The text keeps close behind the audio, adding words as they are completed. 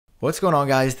What's going on,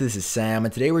 guys? This is Sam,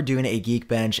 and today we're doing a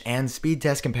Geekbench and speed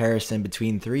test comparison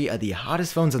between three of the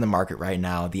hottest phones on the market right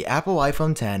now: the Apple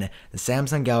iPhone X, the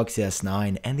Samsung Galaxy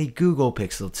S9, and the Google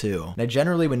Pixel 2. Now,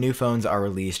 generally when new phones are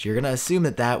released, you're going to assume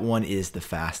that that one is the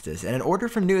fastest, and in order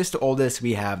from newest to oldest,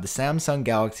 we have the Samsung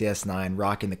Galaxy S9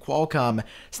 rocking the Qualcomm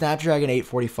Snapdragon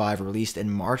 845, released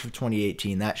in March of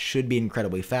 2018. That should be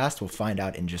incredibly fast. We'll find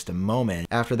out in just a moment.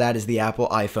 After that is the Apple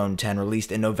iPhone X,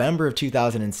 released in November of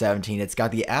 2017. It's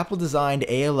got the Apple designed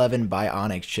A11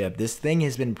 Bionic chip. This thing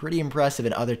has been pretty impressive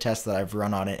in other tests that I've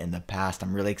run on it in the past.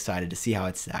 I'm really excited to see how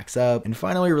it stacks up. And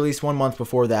finally, released 1 month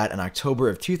before that, in October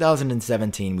of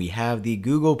 2017, we have the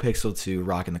Google Pixel 2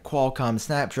 rocking the Qualcomm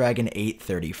Snapdragon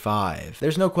 835.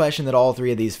 There's no question that all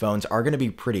three of these phones are going to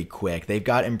be pretty quick. They've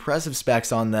got impressive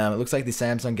specs on them. It looks like the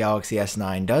Samsung Galaxy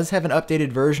S9 does have an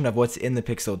updated version of what's in the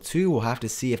Pixel 2. We'll have to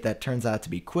see if that turns out to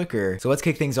be quicker. So let's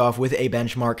kick things off with a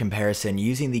benchmark comparison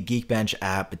using the Geekbench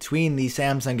app between the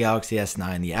Samsung Galaxy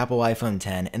S9, the Apple iPhone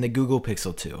X, and the Google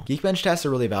Pixel 2. Geekbench tests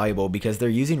are really valuable because they're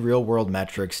using real-world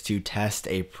metrics to test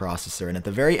a processor, and at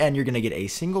the very end you're going to get a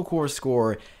single-core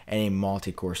score and a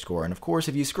multi-core score. And of course,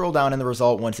 if you scroll down in the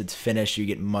result once it's finished, you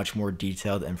get much more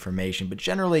detailed information. But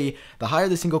generally, the higher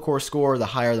the single-core score, the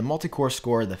higher the multi-core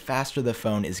score, the faster the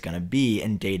phone is going to be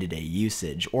in day-to-day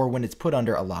usage, or when it's put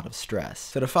under a lot of stress.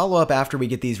 So to follow up after we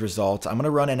get these results, I'm going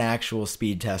to run an actual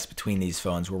speed test between these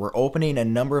phones where we're opening a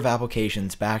number of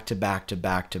applications back to back to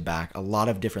back to back. A lot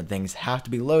of different things have to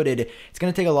be loaded. It's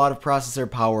going to take a lot of processor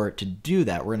power to do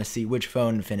that. We're going to see which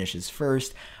phone finishes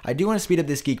first. I do want to speed up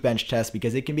this Geekbench test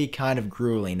because it can be kind of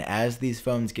grueling. As these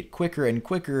phones get quicker and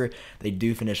quicker, they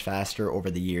do finish faster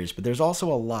over the years, but there's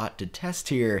also a lot to test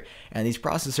here, and these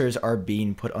processors are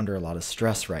being put under a lot of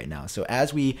stress right now. So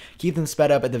as we keep them sped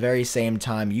up at the very same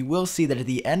time, you will see that at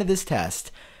the end of this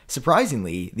test,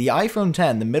 surprisingly, the iPhone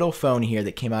X, the middle phone here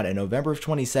that came out in November of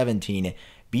 2017,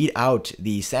 beat out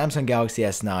the Samsung Galaxy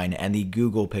S9 and the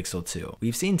Google Pixel 2.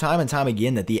 We've seen time and time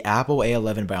again that the Apple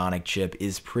A11 Bionic chip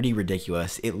is pretty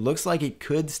ridiculous. It looks like it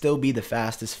could still be the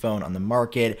fastest phone on the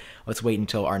market. Let's wait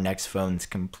until our next phone's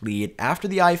complete. After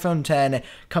the iPhone X,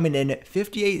 coming in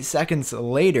 58 seconds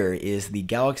later is the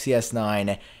Galaxy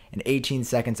S9, and 18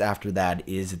 seconds after that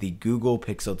is the Google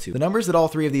Pixel 2. The numbers that all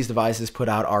three of these devices put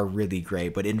out are really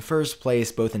great, but in first place,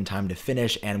 both in time to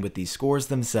finish and with the scores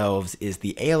themselves, is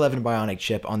the A11 Bionic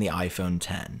chip on the iPhone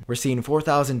X. We're seeing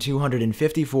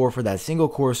 4,254 for that single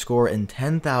core score and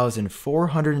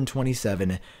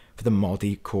 10,427 for the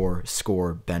multi-core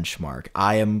score benchmark.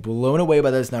 I am blown away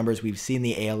by those numbers. We've seen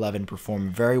the A11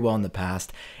 perform very well in the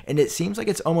past, and it seems like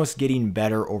it's almost getting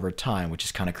better over time, which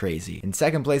is kind of crazy. In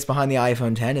second place behind the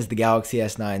iPhone X is the Galaxy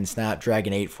S9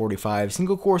 Snapdragon 845,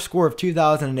 single core score of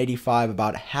 2,085,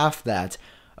 about half that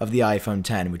of the iPhone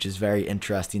X, which is very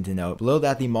interesting to note. Below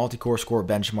that, the multi-core score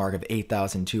benchmark of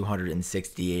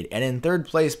 8,268. And in third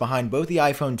place, behind both the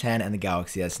iPhone X and the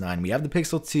Galaxy S9, we have the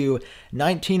Pixel 2,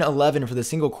 1911 for the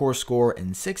single core score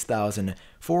and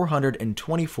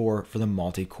 6,424 for the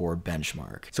multi-core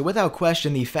benchmark. So without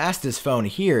question, the fastest phone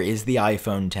here is the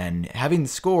iPhone X, having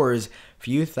scores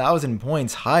few thousand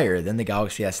points higher than the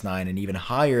Galaxy S9 and even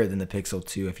higher than the Pixel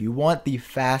 2. If you want the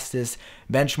fastest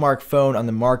benchmark phone on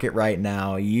the market right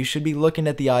now, you should be looking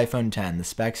at the iPhone X. The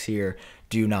specs here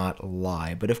do not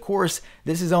lie. But of course,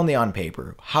 this is only on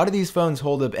paper. How do these phones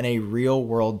hold up in a real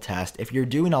world test if you're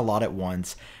doing a lot at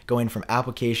once, going from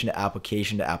application to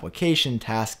application to application,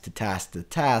 task to task to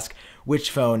task?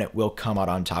 Which phone will come out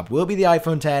on top? Will it be the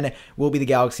iPhone X? Will it be the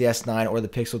Galaxy S9 or the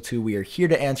Pixel 2? We are here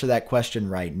to answer that question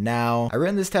right now. I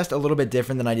ran this test a little bit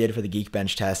different than I did for the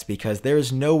Geekbench test because there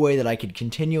is no way that I could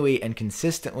continually and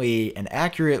consistently and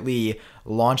accurately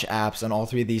launch apps on all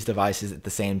three of these devices at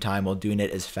the same time while doing it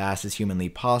as fast as humanly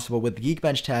possible. With the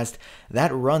Geekbench test,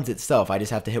 that runs itself. I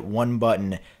just have to hit one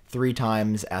button 3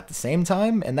 times at the same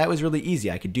time, and that was really easy.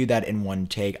 I could do that in one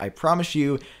take. I promise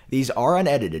you, these are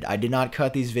unedited. I did not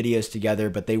cut these videos together,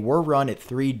 but they were run at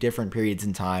 3 different periods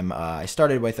in time. I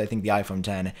started with, I think, the iPhone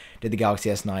X, did the Galaxy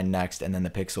S9 next, and then the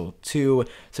Pixel 2.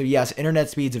 So yes, internet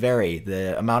speeds vary.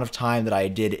 The amount of time that I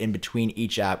did in between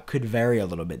each app could vary a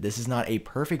little bit. This is not a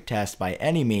perfect test by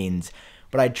any means,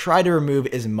 but I try to remove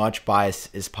as much bias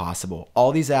as possible.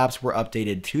 All these apps were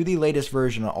updated to the latest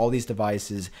version on all these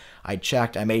devices. I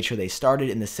checked, I made sure they started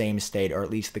in the same state, or at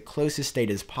least the closest state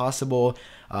as possible.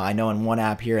 I know in one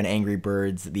app here in Angry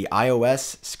Birds, the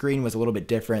iOS screen was a little bit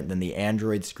different than the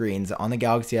Android screens on the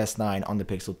Galaxy S9, on the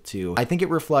Pixel 2. I think it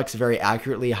reflects very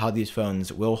accurately how these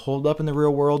phones will hold up in the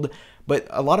real world, but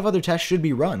a lot of other tests should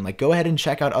be run. Like, go ahead and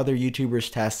check out other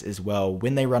YouTubers' tests as well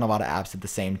when they run a lot of apps at the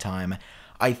same time.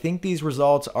 I think these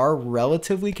results are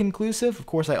relatively conclusive. Of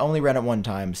course, I only read it one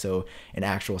time, so in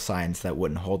actual science that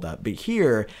wouldn't hold up. But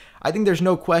here, I think there's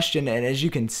no question, and as you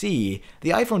can see,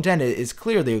 the iPhone X is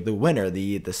clearly the winner.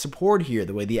 The support here,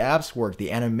 the way the apps work,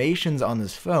 the animations on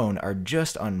this phone are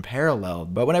just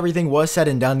unparalleled. But when everything was said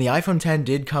and done, the iPhone X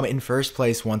did come in first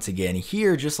place once again.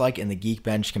 Here, just like in the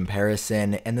Geekbench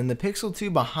comparison, and then the Pixel 2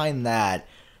 behind that,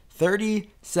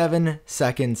 37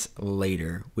 seconds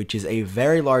later, which is a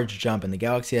very large jump, in the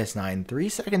Galaxy S9, 3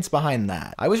 seconds behind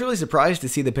that. I was really surprised to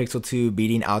see the Pixel 2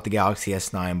 beating out the Galaxy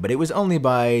S9, but it was only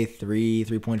by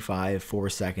 3.5, 4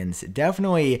 seconds.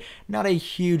 Definitely not a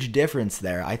huge difference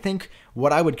there. I think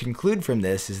what I would conclude from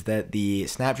this is that the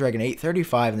Snapdragon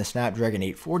 835 and the Snapdragon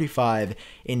 845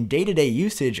 in day-to-day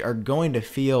usage are going to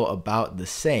feel about the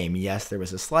same. Yes, there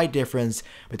was a slight difference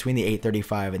between the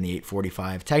 835 and the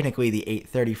 845. Technically, the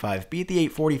 835 beat the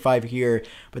 845 here,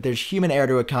 but there's human error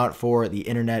to account for. The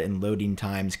internet and loading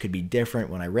times could be different.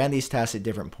 When I ran these tests at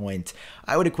different points,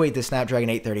 I would equate the Snapdragon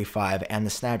 835 and the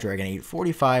Snapdragon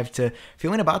 845 to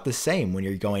feeling about the same when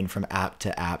you're going from app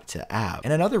to app to app.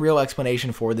 And another real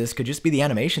explanation for this could just be the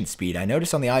animation speed. I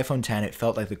noticed on the iPhone X it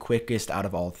felt like the quickest out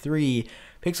of all three.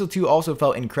 Pixel 2 also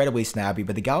felt incredibly snappy,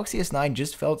 but the Galaxy S9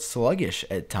 just felt sluggish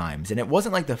at times. And it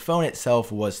wasn't like the phone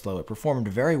itself was slow. It performed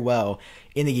very well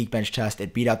in the Geekbench test.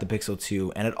 It beat out the Pixel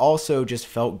 2, and it also just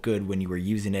felt good when you were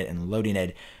using it and loading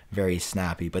it, very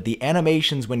snappy. But the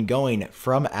animations when going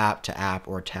from app to app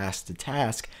or task to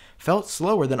task felt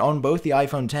slower than on both the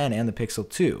iPhone X and the Pixel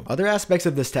 2. Other aspects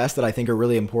of this test that I think are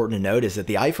really important to note is that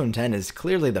the iPhone X is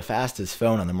clearly the fastest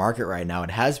phone on the market right now. It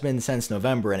has been since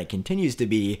November, and it continues to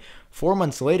be. 4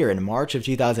 months later, in March of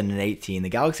 2018, the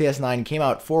Galaxy S9 came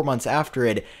out 4 months after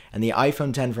it, and the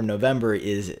iPhone X from November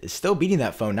is still beating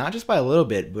that phone, not just by a little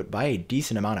bit, but by a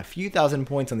decent amount, a few thousand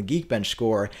points on the Geekbench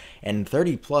score, and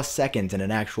 30 plus seconds in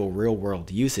an actual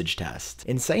real-world usage test.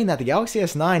 In saying that, the Galaxy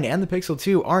S9 and the Pixel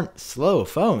 2 aren't slow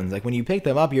phones. Like, when you pick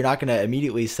them up, you're not going to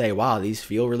immediately say, wow, these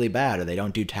feel really bad, or they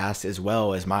don't do tasks as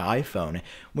well as my iPhone.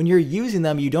 When you're using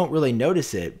them, you don't really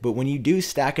notice it, but when you do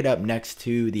stack it up next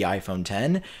to the iPhone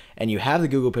X, and you have the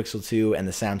Google Pixel 2 and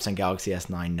the Samsung Galaxy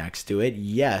S9 next to it,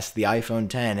 yes, the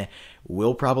iPhone X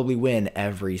will probably win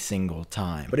every single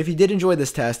time. But if you did enjoy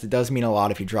this test, it does mean a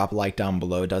lot if you drop a like down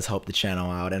below. It does help the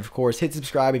channel out. And of course, hit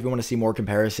subscribe if you want to see more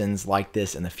comparisons like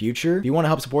this in the future. If you want to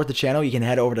help support the channel, you can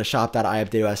head over to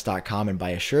shop.iupdateos.com and buy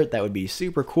a shirt. That would be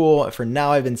super cool. For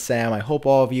now, I've been Sam. I hope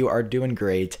all of you are doing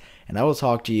great, and I will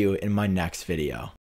talk to you in my next video.